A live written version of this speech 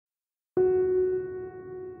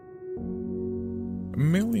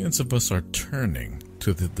Millions of us are turning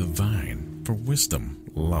to the divine for wisdom,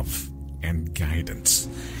 love, and guidance.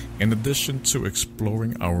 In addition to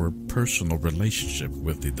exploring our personal relationship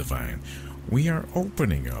with the divine, we are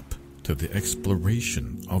opening up to the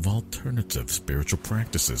exploration of alternative spiritual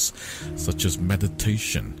practices such as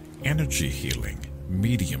meditation, energy healing,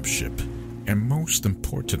 mediumship, and most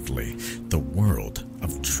importantly, the world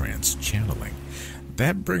of trance channeling.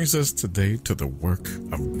 That brings us today to the work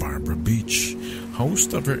of Barbara Beach,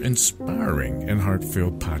 host of her inspiring and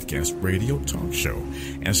heartfelt podcast radio talk show,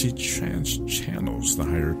 as she channels the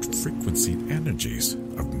higher frequency energies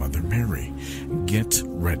of Mother Mary. Get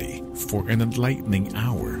ready for an enlightening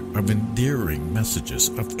hour of endearing messages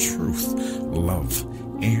of truth, love,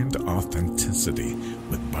 and authenticity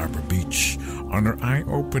with Barbara Beach on her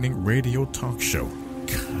eye-opening radio talk show,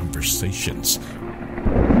 Conversations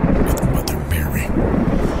with Mother Mary,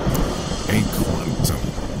 a quantum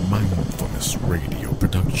mindfulness radio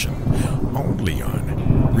production only on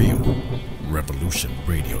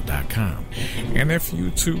RealRevolutionRadio.com. And if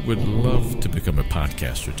you too would love to become a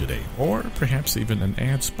podcaster today, or perhaps even an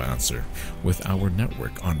ad sponsor with our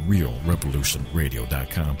network on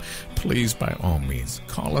RealRevolutionRadio.com, please by all means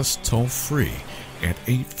call us toll free at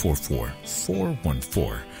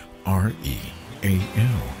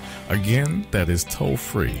 844-414-REAL. Again, that is toll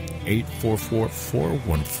free,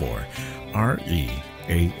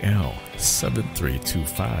 844-414-REAL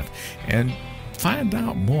 7325. And find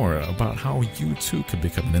out more about how you too can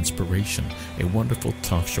become an inspiration, a wonderful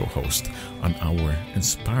talk show host on our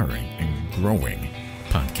inspiring and growing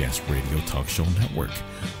podcast radio talk show network,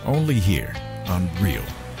 only here on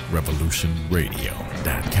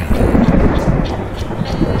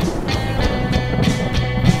RealRevolutionRadio.com.